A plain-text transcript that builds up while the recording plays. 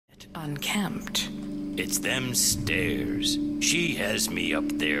Unkempt. It's them stairs. She has me up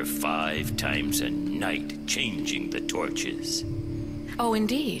there 5 times a night, changing the torches. Oh,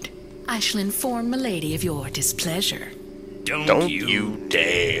 indeed. I shall inform milady of your displeasure. Don't you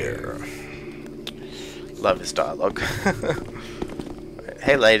dare. Love his dialogue.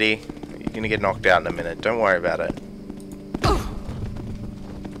 Hey lady, you're gonna get knocked out in a minute. Don't worry about it.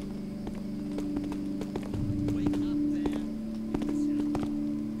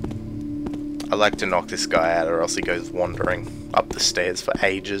 I like to knock this guy out or else he goes wandering up the stairs for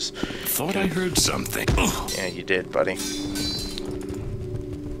ages. Thought I heard something. Yeah, you did, buddy.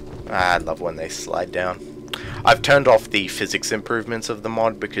 I love when they slide down. I've turned off the physics improvements of the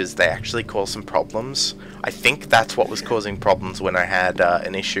mod because they actually cause some problems. I think that's what was causing problems when I had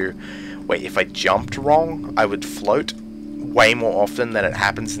an issue where if I jumped wrong, I would float way more often than it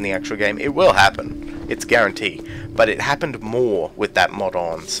happens in the actual game. It will happen, it's guaranteed, but it happened more with that mod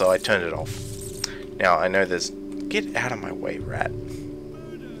on, so I turned it off. Now, I know there's... Get out of my way, rat.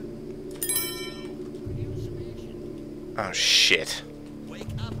 Oh, shit. Wake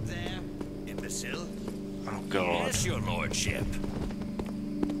up there, imbecile. Oh, God. Yes, your lordship.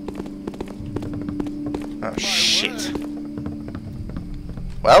 Oh, shit.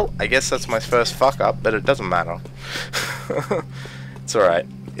 Well, I guess that's my first fuck-up, but it doesn't matter. It's alright.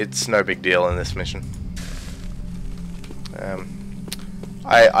 It's no big deal in this mission.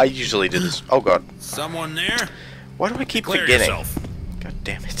 I usually do this. Oh god. Someone there? Why do I keep Clear forgetting? yourself. God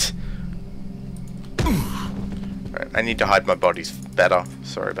damn it. Right, I need to hide my bodies better.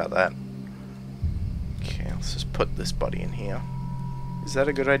 Sorry about that. Okay, let's just put this body in here. Is that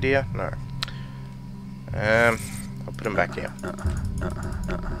a good idea? No. I'll put him back here.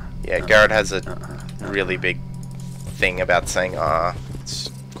 Yeah, Garrett has a really big thing about saying it's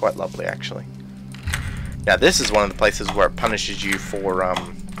quite lovely actually. Now this is one of the places where it punishes you for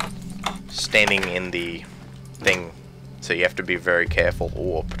standing in the thing, so you have to be very careful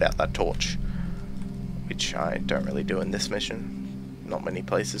or put out that torch, which I don't really do in this mission. Not many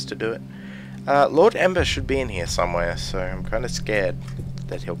places to do it. Lord Ember should be in here somewhere, so I'm kind of scared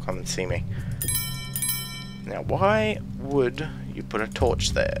that he'll come and see me. Now why would you put a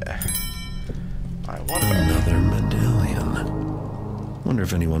torch there? I wonder. Another medallion. Wonder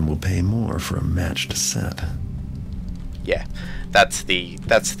if anyone will pay more for a matched set. Yeah, that's the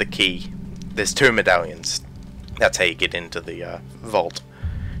key. There's 2 medallions. That's how you get into the vault.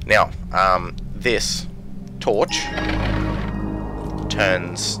 Now, this torch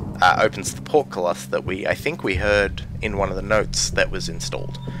opens the portcullis that I think we heard in one of the notes that was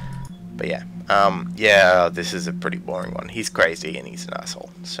installed. But yeah, yeah, this is a pretty boring one. He's crazy and he's an asshole.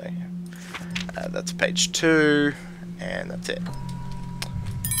 So that's page 2, and that's it.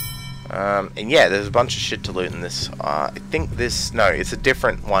 And yeah, there's a bunch of shit to loot in this. I think no, it's a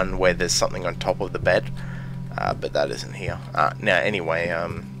different one where there's something on top of the bed, but that isn't here. Now, anyway,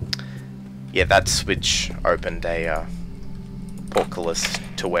 yeah, that switch opened a portcullis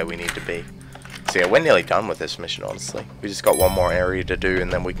to where we need to be. So yeah, we're nearly done with this mission, honestly. We just got one more area to do,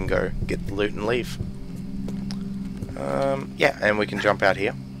 and then we can go get the loot and leave. Yeah, and we can jump out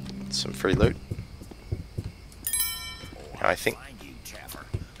here. Some free loot. I think...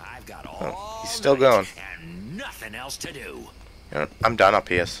 Oh, he's still going. And nothing else to do. You know, I'm done up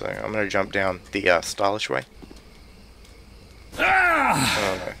here, so I'm gonna jump down the stylish way.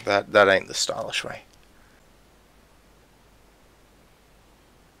 Oh no, that ain't the stylish way.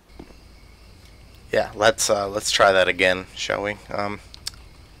 Yeah, let's try that again, shall we?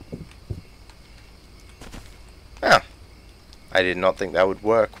 I did not think that would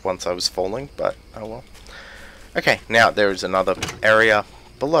work once I was falling, but oh well. Okay, now there is another area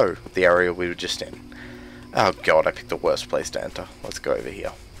below the area we were just in. Oh god, I picked the worst place to enter. Let's go over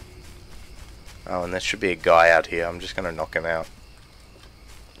here. Oh, and there should be a guy out here. I'm just gonna knock him out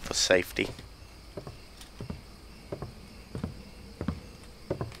for safety.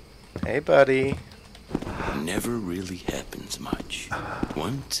 Hey, buddy. Never really happens much.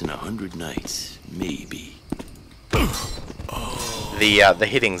 Once in 100 nights, maybe. The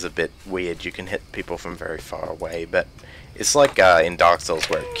hitting's a bit weird. You can hit people from very far away, but it's like in Dark Souls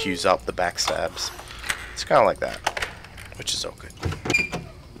where it queues up the backstabs. It's kind of like that, which is all good. Okay.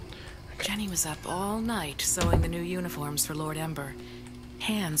 Jenny was up all night sewing the new uniforms for Lord Ember.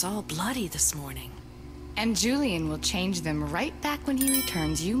 Hands all bloody this morning. And Julian will change them right back when he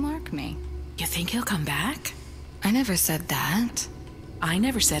returns, you mark me. You think he'll come back? I never said that. I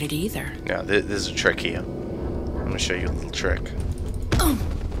never said it either. Now, there's a trick here. I'm going to show you a little trick.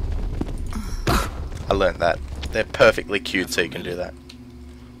 I learned that. They're perfectly cued so you can do that.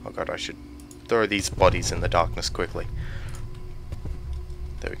 Oh god, I should throw these bodies in the darkness quickly.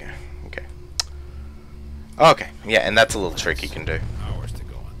 There we go. Okay, yeah, and that's a little trick you can do. Hours to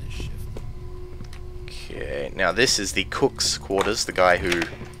go on this shift. Okay, now this is the cook's quarters, the guy who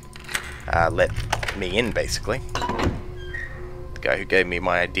let me in, basically. The guy who gave me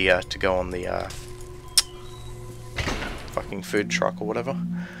my idea to go on the fucking food truck or whatever.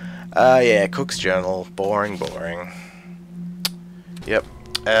 Yeah, cook's journal. Boring, boring. Yep.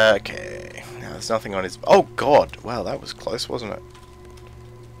 Okay. Now there's nothing on his... Oh god! Wow, that was close, wasn't it?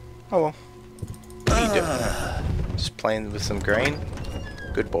 Oh well. What are you doing there? Just playing with some grain?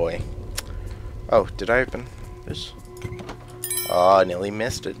 Good boy. Oh, did I open this? Oh, I nearly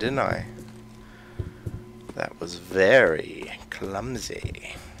missed it, didn't I? That was very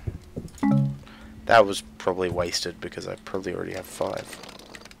clumsy. That was probably wasted because I probably already have 5.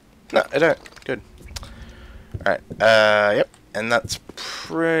 No, I don't. Good. Alright, yep. And that's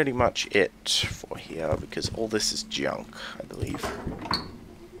pretty much it for here because all this is junk, I believe.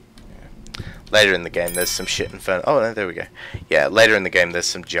 Later in the game, there's some shit in front. Oh, no, there we go. Yeah, later in the game, there's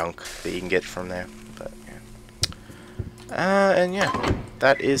some junk that you can get from there. But yeah. And yeah,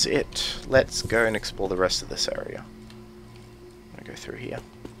 that is it. Let's go and explore the rest of this area. I'm gonna go through here.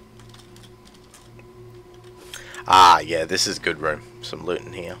 Ah, yeah, this is a good room. Some loot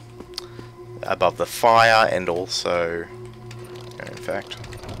in here. Above the fire, and also, in fact,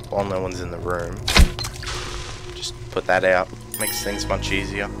 while no one's in the room, just put that out. Makes things much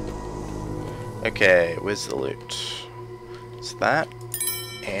easier. Okay, where's the loot? It's that,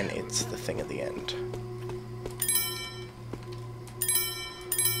 and it's the thing at the end.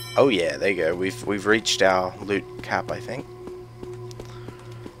 Oh yeah, there you go. We've reached our loot cap, I think.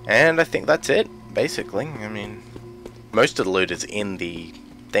 And I think that's it, basically. I mean, most of the loot is in the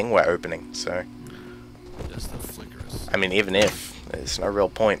thing we're opening, so... I mean, even if, there's no real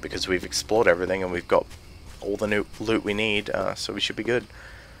point, because we've explored everything and we've got all the new loot we need, so we should be good.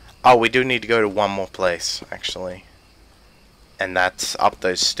 Oh, we do need to go to one more place, actually. And that's up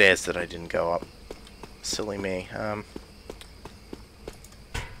those stairs that I didn't go up. Silly me.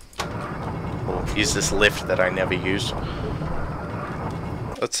 We'll use this lift that I never used.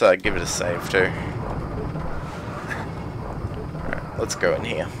 Let's give it a save, too. Alright, let's go in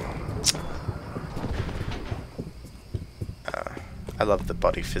here. I love the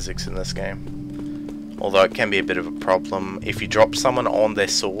body physics in this game. Although it can be a bit of a problem. If you drop someone on their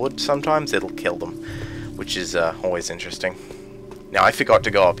sword, sometimes it'll kill them. Which is always interesting. Now, I forgot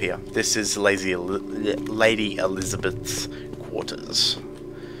to go up here. This is Lady Elizabeth's quarters.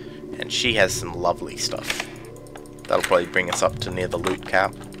 And she has some lovely stuff. That'll probably bring us up to near the loot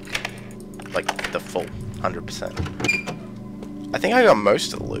cap. Like, the full 100%. I think I got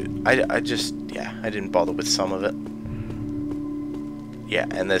most of the loot. I just, yeah, I didn't bother with some of it. Yeah,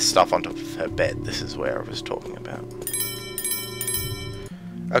 and there's stuff on top of her bed. This is where I was talking about.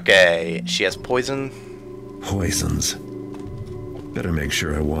 Okay, she has poison. Poisons. Better make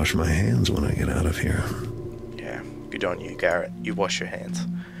sure I wash my hands when I get out of here. Yeah, good on you, Garrett. You wash your hands.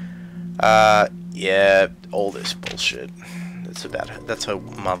 Yeah, all this bullshit. That's about her. That's her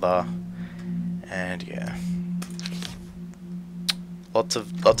mother. And yeah. Lots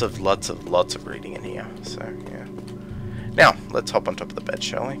of reading in here, so yeah. Now, let's hop on top of the bed,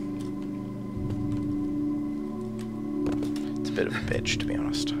 shall we? It's a bit of a bitch, to be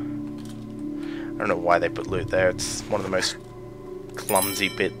honest. I don't know why they put loot there. It's one of the most clumsy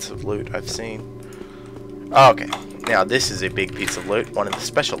bits of loot I've seen. Okay, now this is a big piece of loot. One of the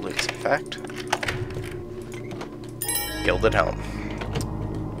special loots, in fact. Gilded helm.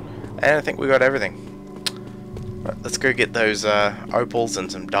 And I think we got everything. Right, let's go get those opals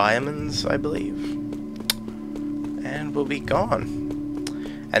and some diamonds, I believe. And we'll be gone.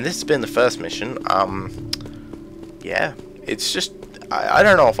 And this has been the first mission. Yeah, it's just... I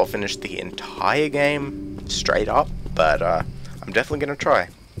don't know if I'll finish the entire game straight up, but I'm definitely going to try.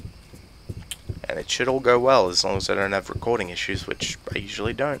 And it should all go well, as long as I don't have recording issues, which I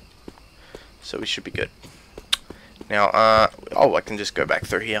usually don't. So we should be good. Now, oh, I can just go back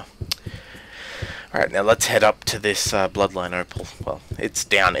through here. Alright, now let's head up to this Bloodline Opal. Well, it's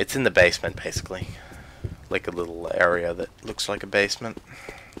down, it's in the basement, basically. Like a little area that looks like a basement.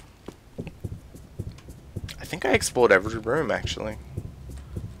 I think I explored every room, actually.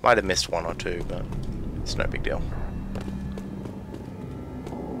 Might have missed one or two, but it's no big deal.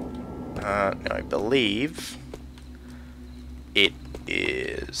 Now I believe it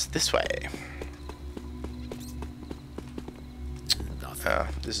is this way.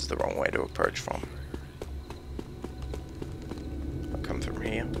 This is the wrong way to approach from. I'll come through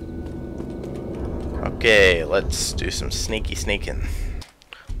here. Okay, let's do some sneaky sneaking.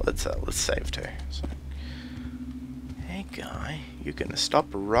 Let's save too. So. Hey guy, you're gonna stop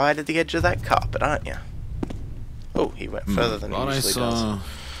right at the edge of that carpet, aren't you? Oh, he went further than he Thought I usually saw. does.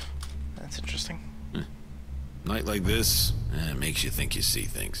 That's interesting. Night like this, makes you think you see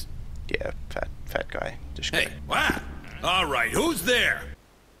things. Yeah, fat guy. Just Hey, what? All right, who's there?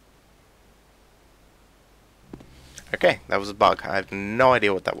 Okay, that was a bug. I have no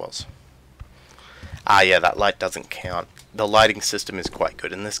idea what that was. Ah, yeah, that light doesn't count. The lighting system is quite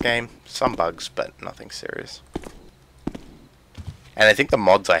good in this game. Some bugs, but nothing serious. And I think the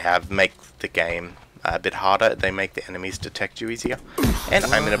mods I have make the game a bit harder. They make the enemies detect you easier. And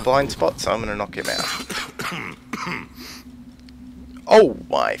I'm in a blind spot, so I'm going to knock him out. Oh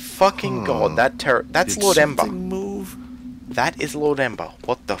my fucking god, that's Lord Ember. Move? That is Lord Ember.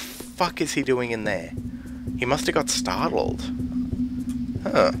 What the fuck is he doing in there? He must have got startled.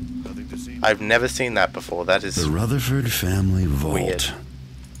 Huh. I've never seen that before. That is The Rutherford family vault. weird.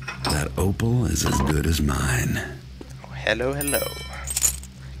 That opal is as good as mine. Oh, hello, hello.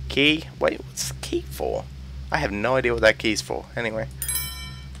 Key? Wait, what's the key for? I have no idea what that key's for. Anyway.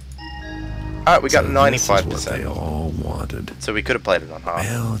 Alright, we got So 95%. This is what they all wanted. So we could have played it on half.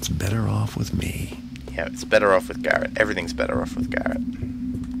 Well, it's better off with me. Yeah, it's better off with Garrett. Everything's better off with Garrett.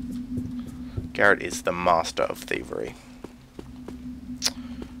 Garrett is the master of thievery.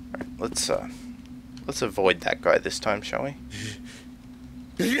 Alright, let's avoid that guy this time, shall we?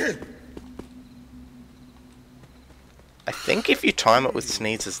 I think if you time it with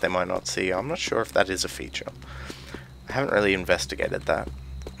sneezes, they might not see you. I'm not sure if that is a feature. I haven't really investigated that.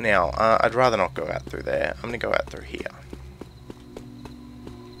 Now, I'd rather not go out through there. I'm going to go out through here.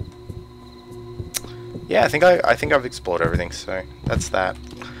 Yeah, I think I've explored everything, so that's that.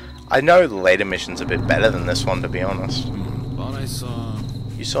 I know the later mission's a bit better than this one, to be honest. Thought I saw.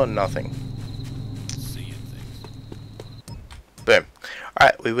 You saw nothing. Seeing things. Boom.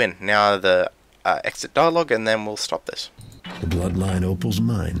 Alright, we win. Now the exit dialogue, and then we'll stop this. The bloodline opal's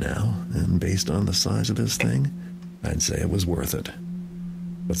mine now, and based on the size of this thing, I'd say it was worth it.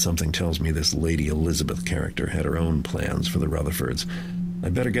 But something tells me this Lady Elizabeth character had her own plans for the Rutherfords.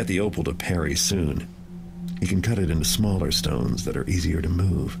 I'd better get the opal to Perry soon. He can cut it into smaller stones that are easier to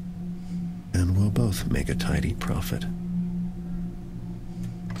move. And we'll both make a tidy profit.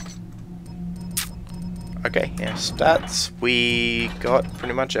 Okay, yeah, stats. We got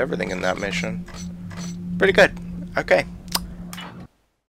pretty much everything in that mission. Pretty good. Okay,